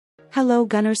Hello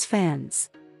Gunners fans.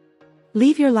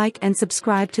 Leave your like and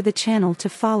subscribe to the channel to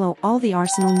follow all the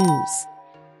Arsenal news.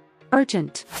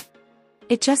 Urgent.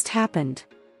 It just happened.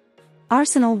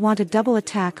 Arsenal want a double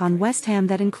attack on West Ham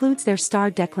that includes their star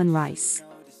Declan Rice.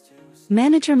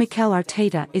 Manager Mikel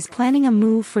Arteta is planning a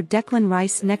move for Declan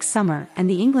Rice next summer, and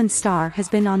the England star has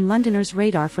been on Londoners'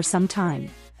 radar for some time.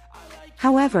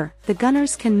 However, the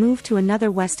Gunners can move to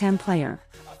another West Ham player.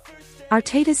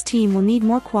 Arteta's team will need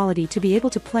more quality to be able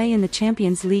to play in the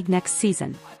Champions League next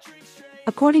season.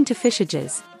 According to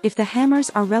Fisionhaus, if the Hammers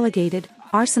are relegated,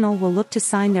 Arsenal will look to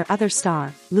sign their other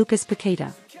star, Lucas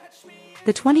Paqueta.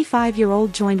 The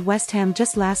 25-year-old joined West Ham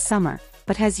just last summer,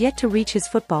 but has yet to reach his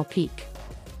football peak.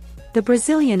 The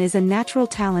Brazilian is a natural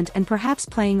talent, and perhaps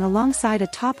playing alongside a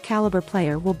top-caliber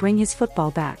player will bring his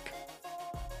football back.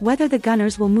 Whether the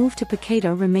Gunners will move to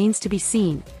Paqueta remains to be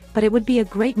seen, but it would be a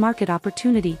great market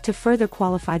opportunity to further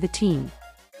qualify the team.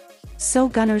 So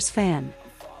Gunners fan,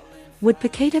 would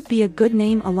Paqueta be a good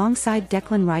name alongside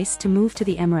Declan Rice to move to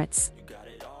the Emirates?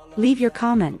 Leave your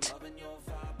comment.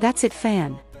 That's it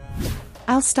fan.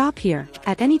 I'll stop here.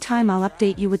 At any time I'll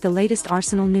update you with the latest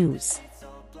Arsenal news.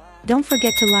 Don't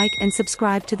forget to like and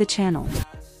subscribe to the channel.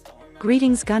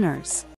 Greetings Gunners.